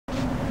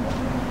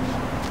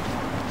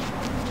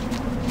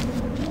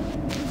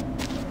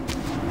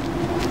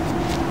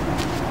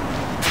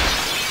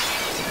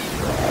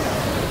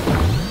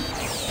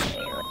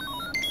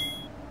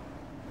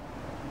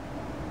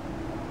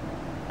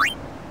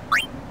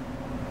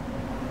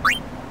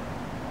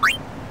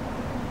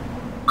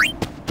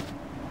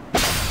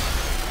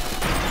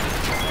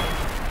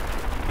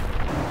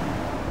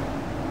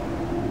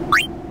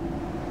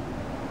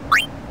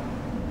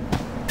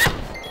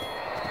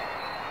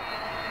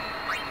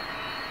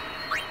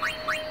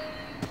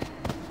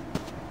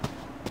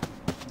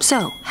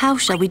So, how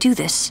shall we do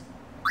this?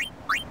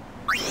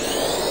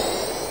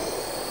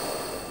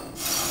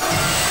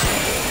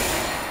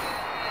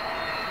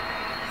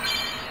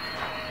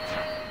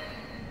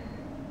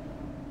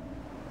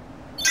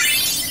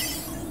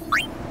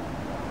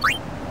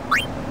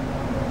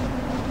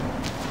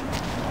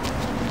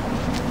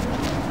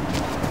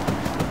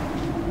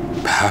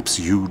 Perhaps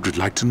you'd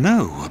like to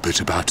know a bit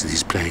about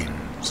these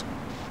plains.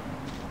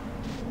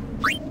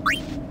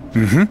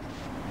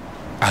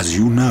 As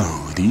you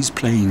know, these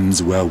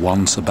plains were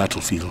once a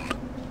battlefield.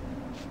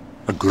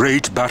 A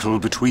great battle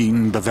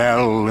between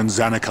Bavel and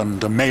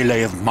Zanarkand, a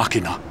melee of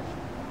Machina.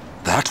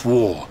 That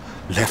war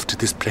left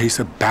this place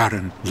a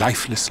barren,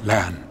 lifeless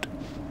land.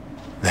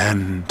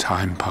 Then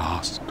time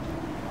passed.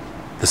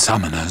 The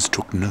summoners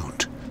took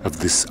note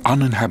of this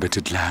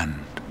uninhabited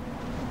land.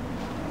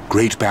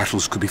 Great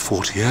battles could be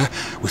fought here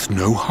with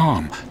no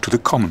harm to the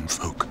common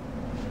folk.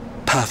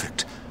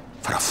 Perfect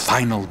for a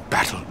final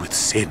battle with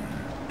sin,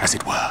 as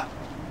it were.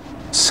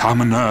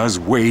 Summoners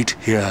wait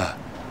here,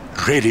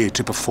 ready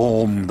to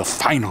perform the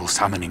final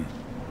summoning.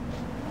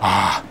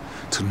 Ah,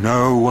 to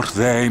know what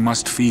they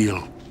must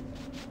feel.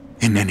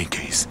 In any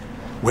case,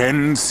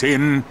 when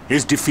sin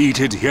is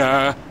defeated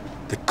here,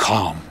 the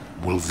calm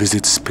will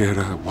visit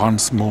Spira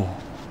once more.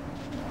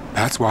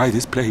 That's why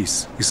this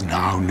place is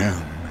now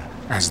known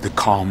as the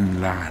Calm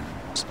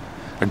Lands.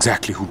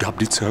 Exactly who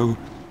dubbed it so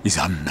is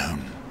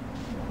unknown.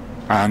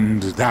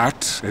 And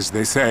that, as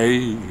they say,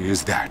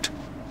 is that.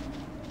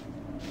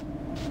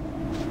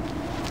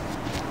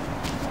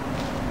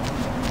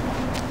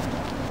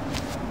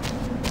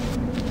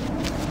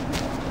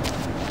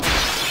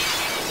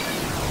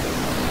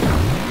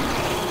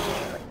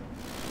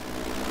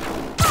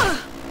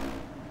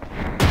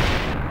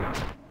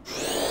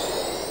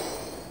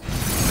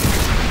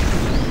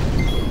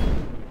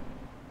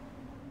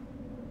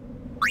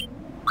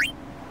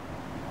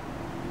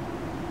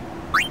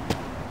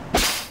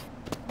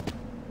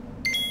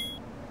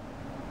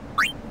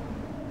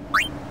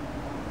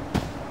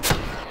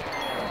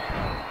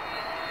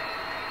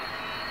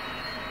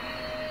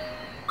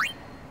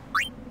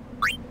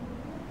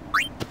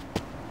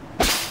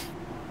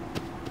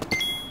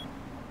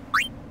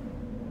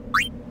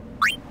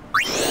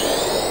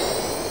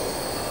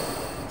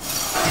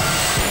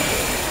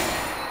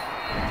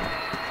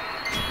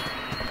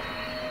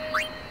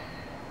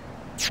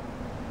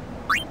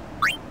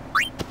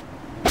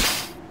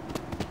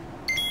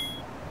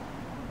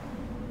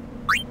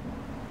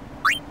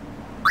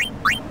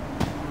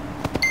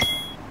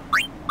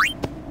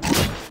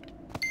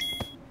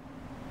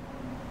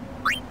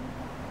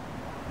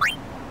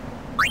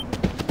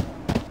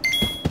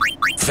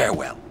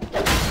 Farewell.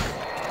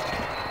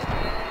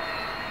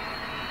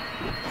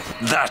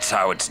 That's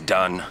how it's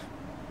done.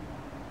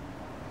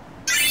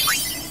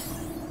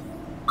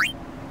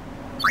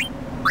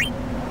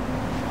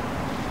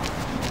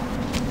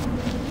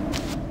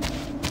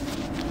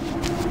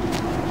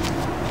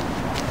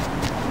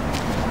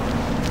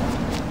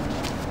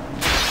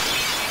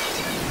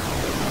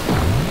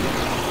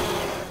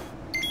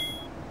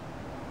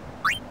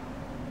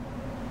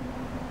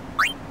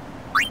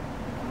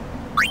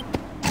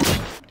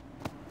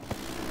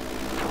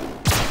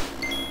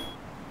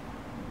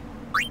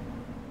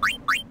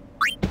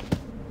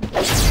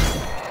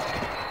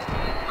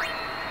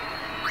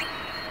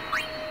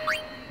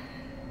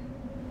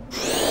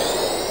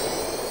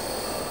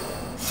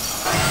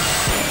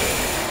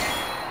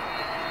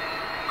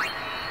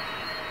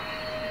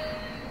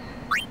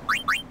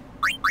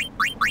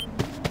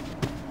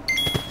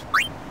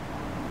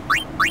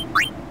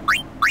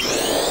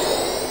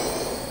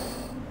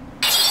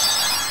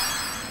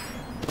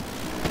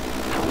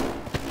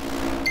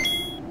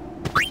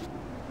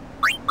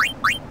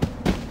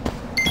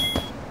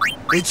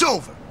 It's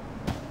over.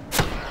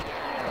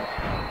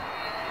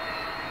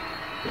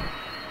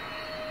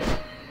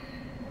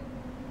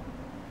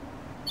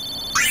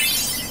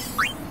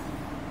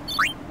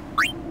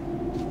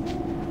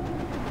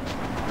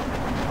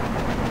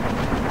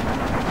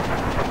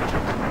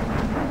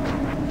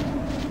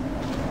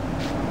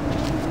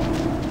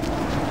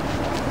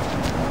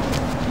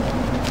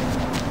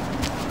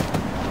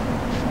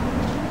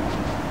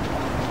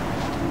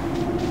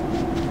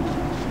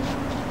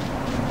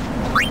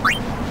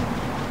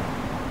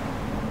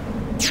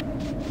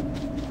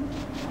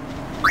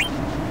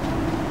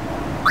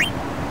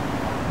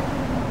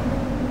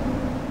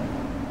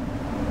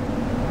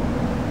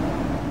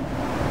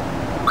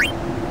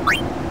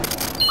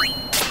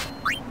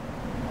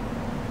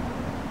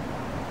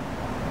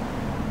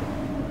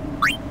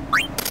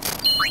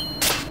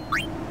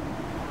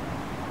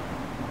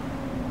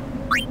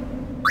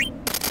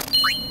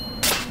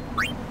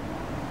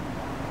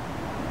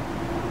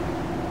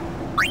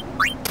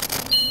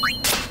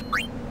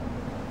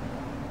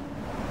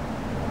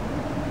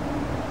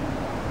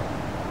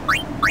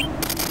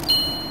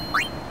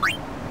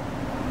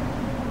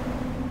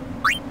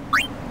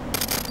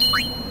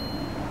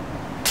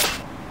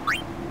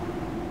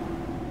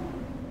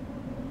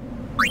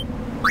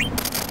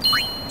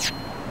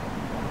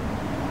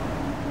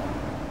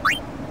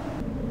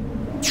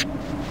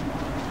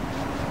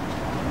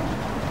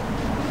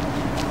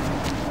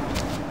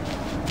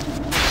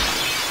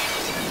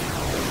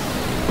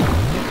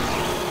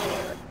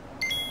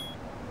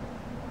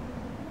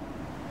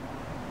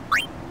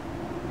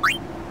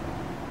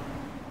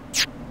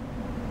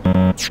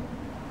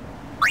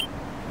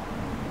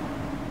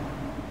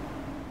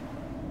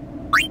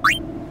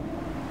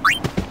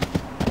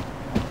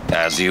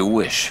 As you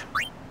wish.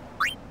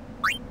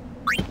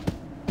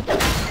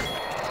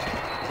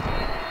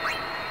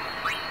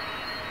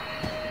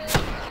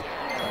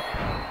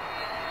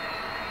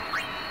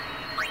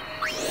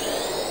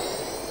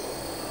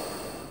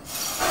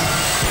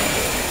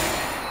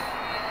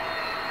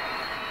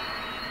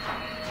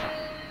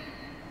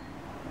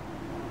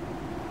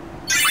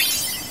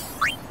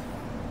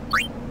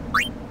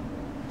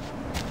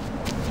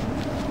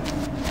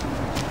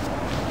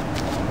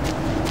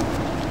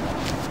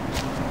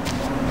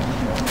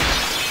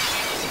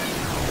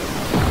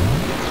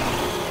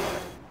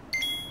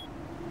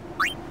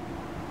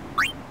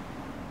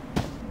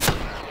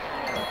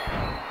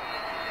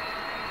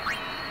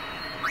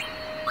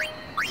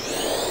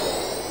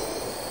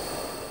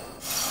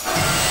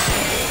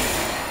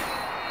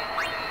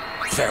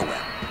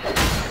 Farewell.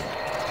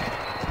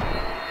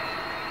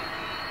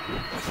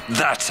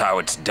 That's how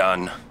it's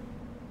done.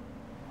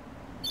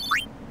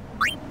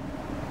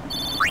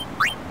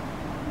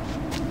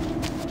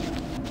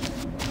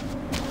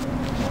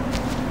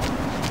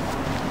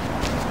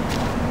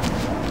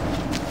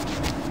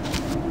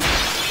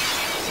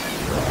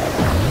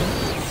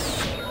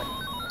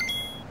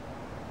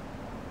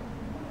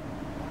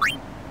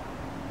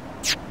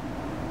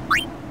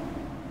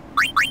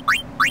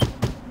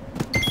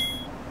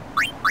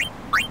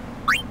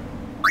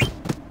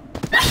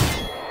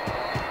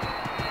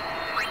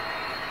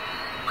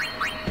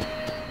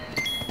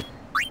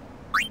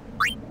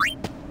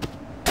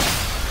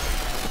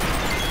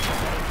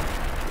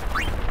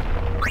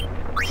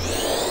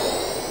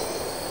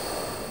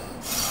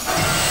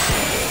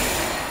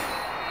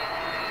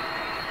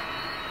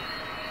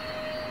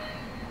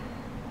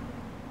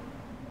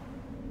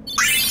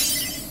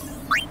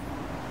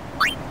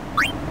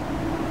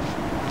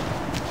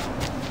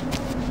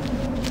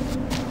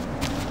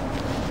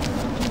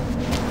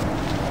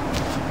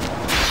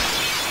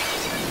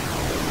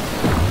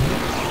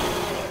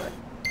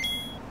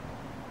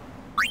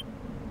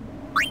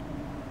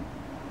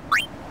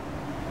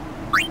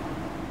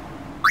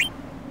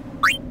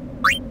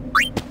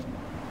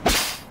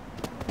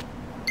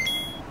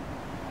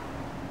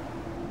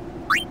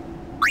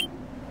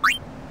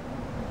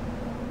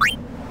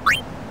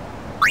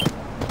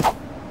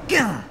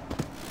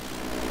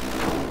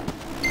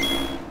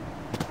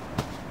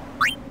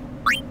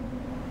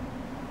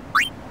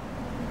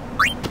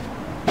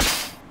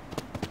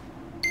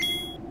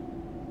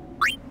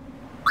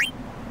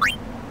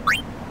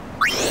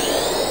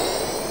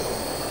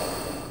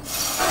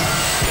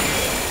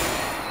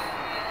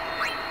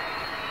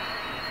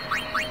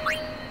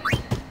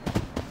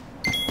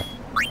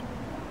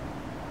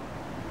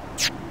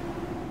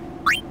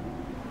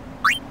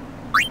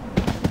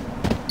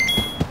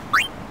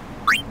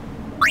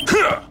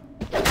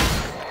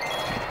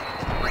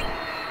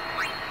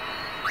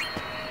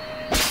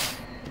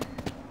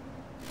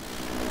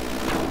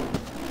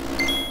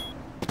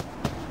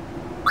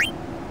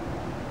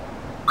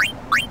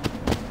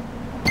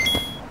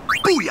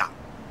 Booyah!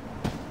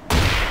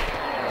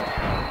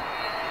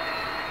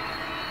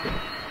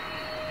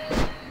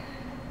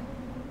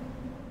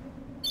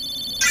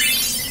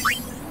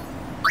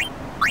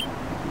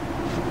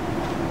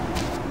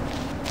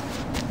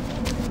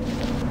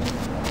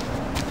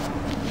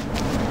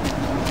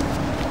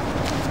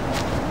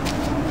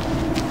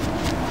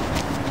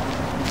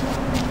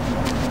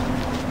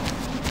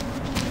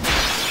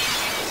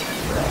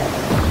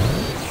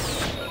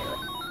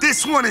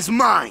 This one is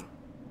mine!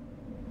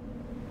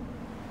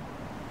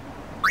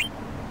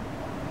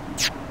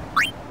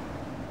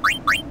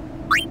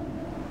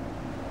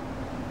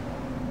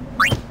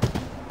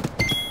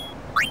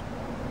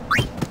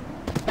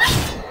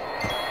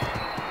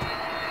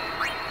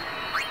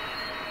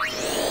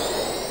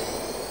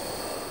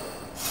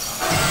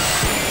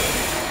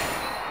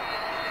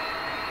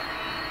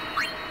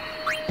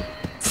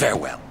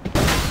 Farewell.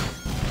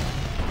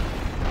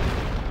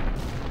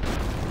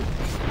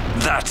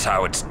 That's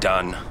how it's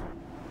done.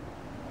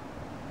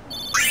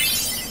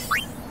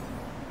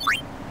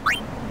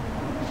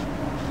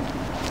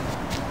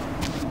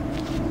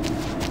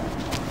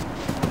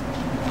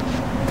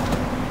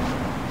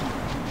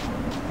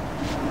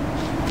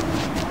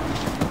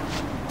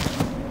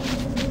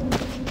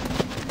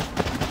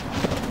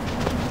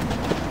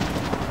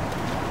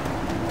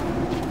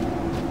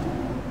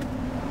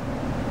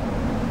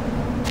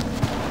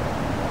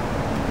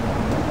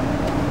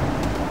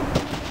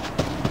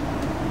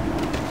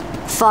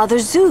 Father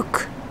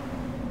Zook.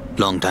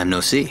 Long time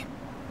no see.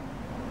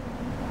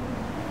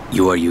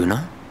 You are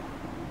Yuna?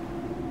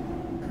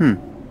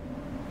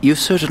 You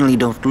certainly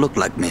don't look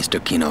like Maester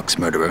Keenock's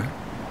murderer.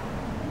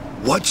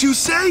 What you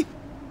say?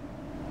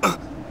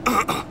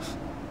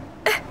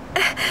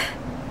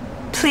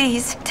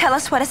 Please, tell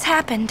us what has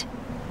happened.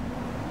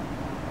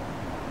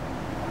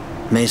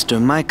 Maester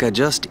Micah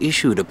just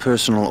issued a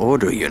personal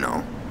order, you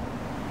know.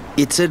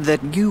 It said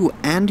that you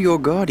and your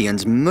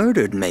guardians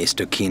murdered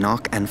Maester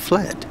Keenock and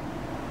fled.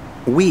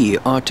 We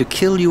are to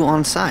kill you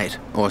on sight,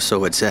 or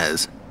so it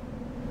says.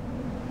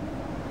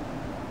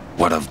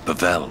 What of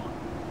Bevelle?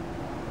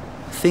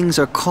 Things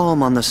are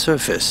calm on the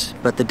surface,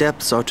 but the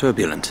depths are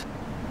turbulent.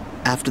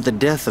 After the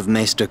death of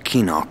Maester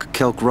Keenock,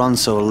 Kelk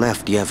Ronso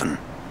left Yevon.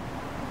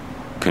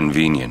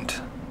 Convenient.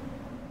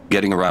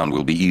 Getting around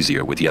will be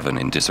easier with Yevon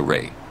in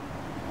disarray.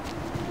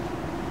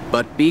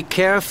 But be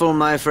careful,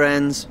 my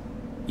friends.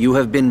 You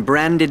have been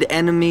branded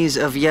enemies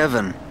of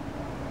Yevon.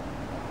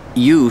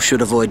 You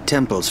should avoid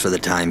temples for the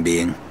time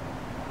being.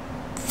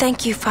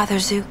 Thank you, Father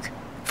Zook,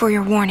 for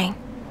your warning.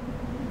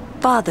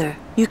 Father,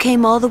 you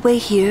came all the way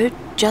here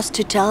just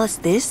to tell us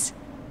this?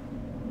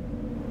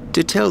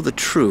 To tell the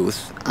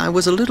truth, I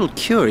was a little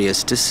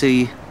curious to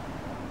see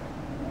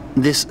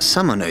this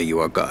summoner you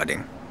are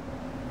guarding.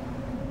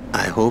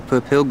 I hope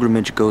her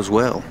pilgrimage goes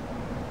well.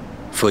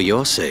 For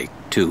your sake,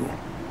 too.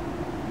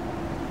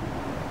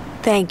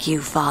 Thank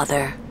you,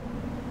 Father.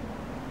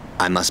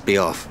 I must be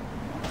off.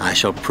 I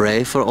shall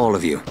pray for all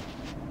of you.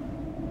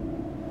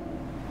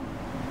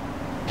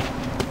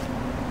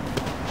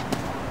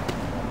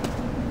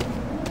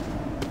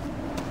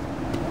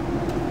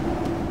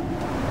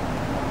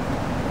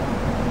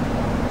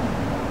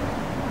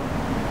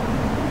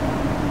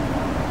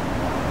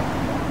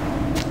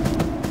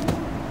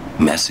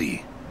 Messy.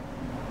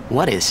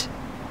 What is?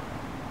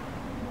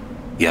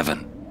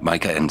 Yevon,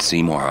 Micah and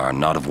Seymour are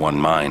not of one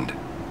mind.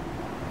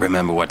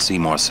 Remember what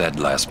Seymour said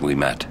last we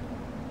met.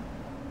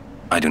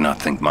 I do not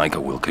think Micah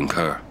will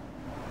concur.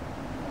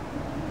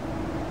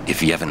 If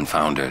Yevon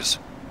founders,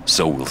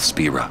 so will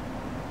Spira.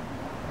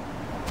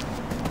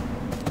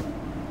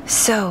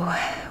 So,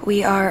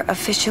 we are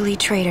officially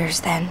traitors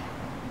then.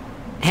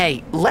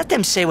 Hey, let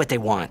them say what they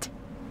want.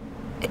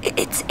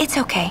 It's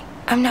okay.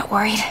 I'm not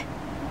worried.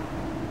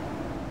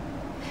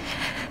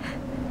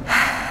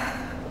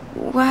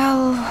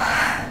 Well,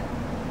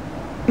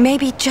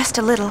 maybe just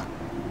a little.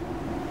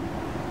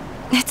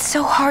 It's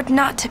so hard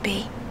not to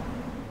be.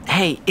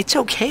 Hey, it's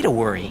okay to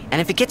worry, and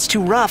if it gets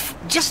too rough,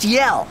 just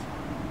yell.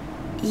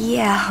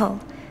 Yell.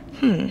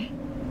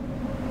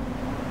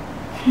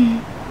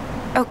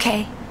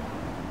 Okay.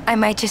 I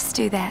might just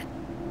do that.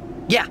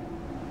 Yeah.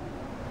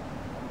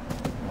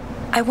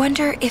 I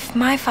wonder if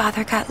my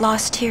father got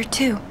lost here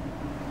too.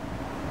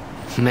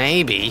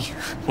 Maybe,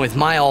 with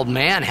my old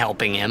man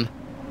helping him.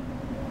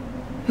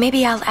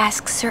 Maybe I'll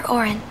ask Sir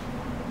Orin.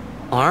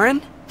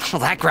 Orin? Well,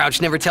 that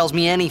grouch never tells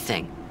me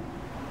anything.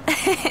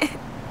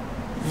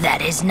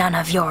 That is none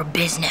of your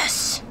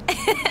business.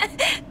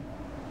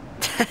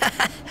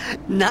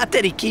 Not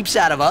that he keeps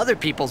out of other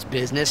people's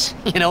business,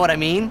 you know what I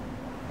mean?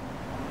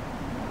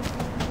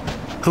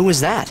 Who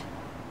was that?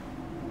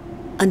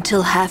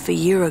 Until half a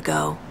year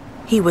ago,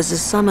 he was a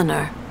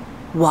summoner.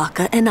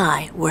 Waka and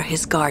I were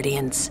his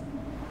guardians.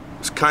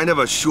 It's kind of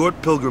a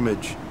short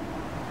pilgrimage.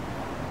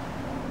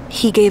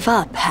 He gave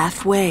up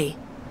halfway.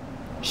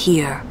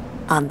 Here,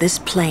 on this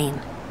plain.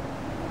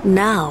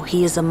 Now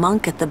he is a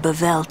monk at the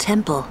Bavel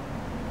Temple.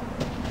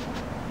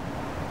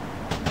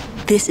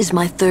 This is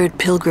my third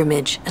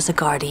pilgrimage as a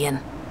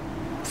guardian.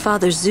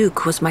 Father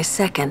Zook was my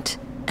second,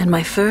 and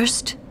my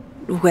first,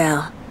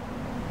 well,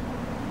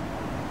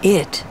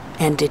 it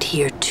ended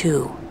here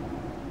too.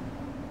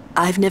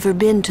 I've never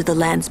been to the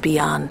lands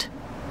beyond.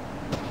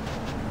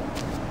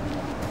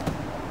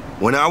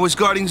 When I was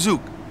guarding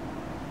Zook,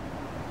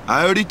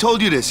 I already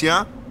told you this,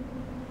 yeah?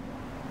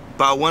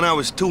 About when I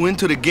was too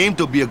into the game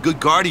to be a good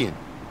guardian.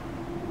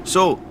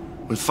 So,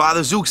 when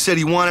Father Zook said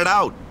he wanted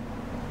out,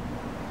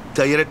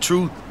 tell you the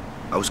truth,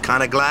 I was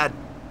kinda glad.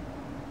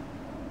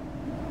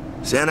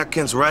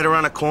 Zanarkand's right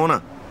around the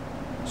corner.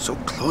 So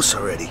close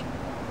already.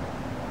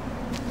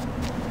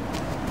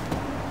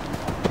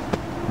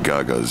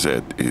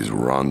 Gagazet is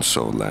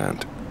Ronso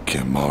land,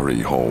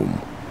 Kimahri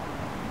home.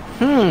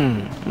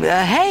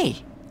 Hey,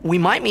 we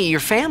might meet your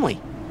family.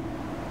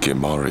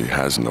 Kimahri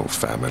has no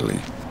family,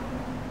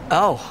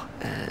 Oh,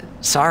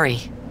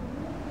 sorry.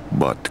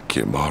 but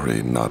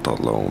Kimahri not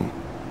alone.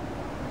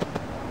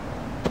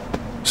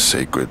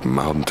 Sacred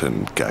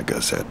mountain,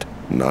 Gagazet,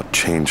 not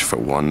changed for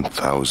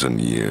 1,000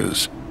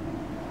 years.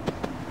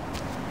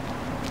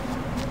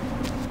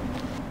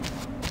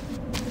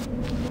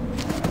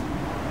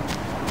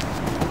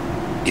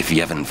 If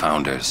Yevon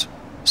founders,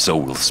 so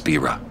will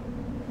Spira.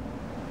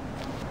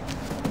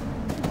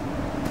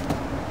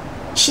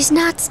 She's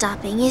not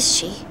stopping, is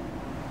she?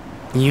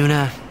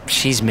 Yuna,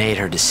 she's made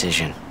her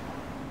decision.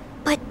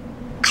 But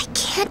I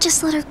can't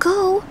just let her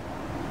go.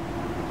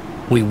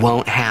 We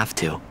won't have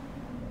to.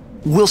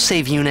 We'll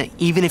save Yuna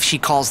even if she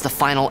calls the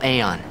final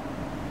Aeon.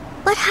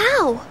 But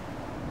how?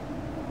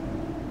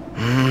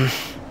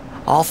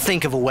 I'll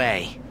think of a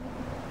way.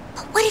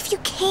 But what if you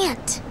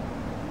can't?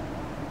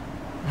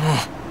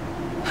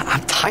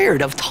 I'm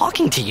tired of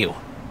talking to you.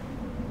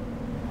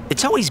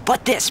 It's always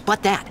but this,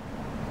 but that.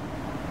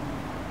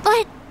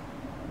 But...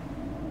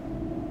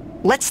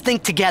 Let's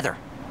think together.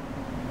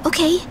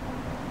 Okay.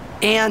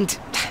 And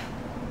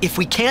if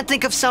we can't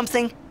think of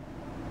something,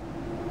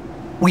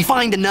 we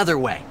find another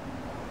way.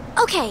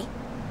 Okay.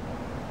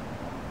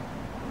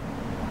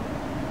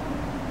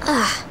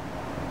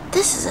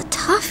 This is a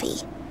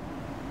toughie.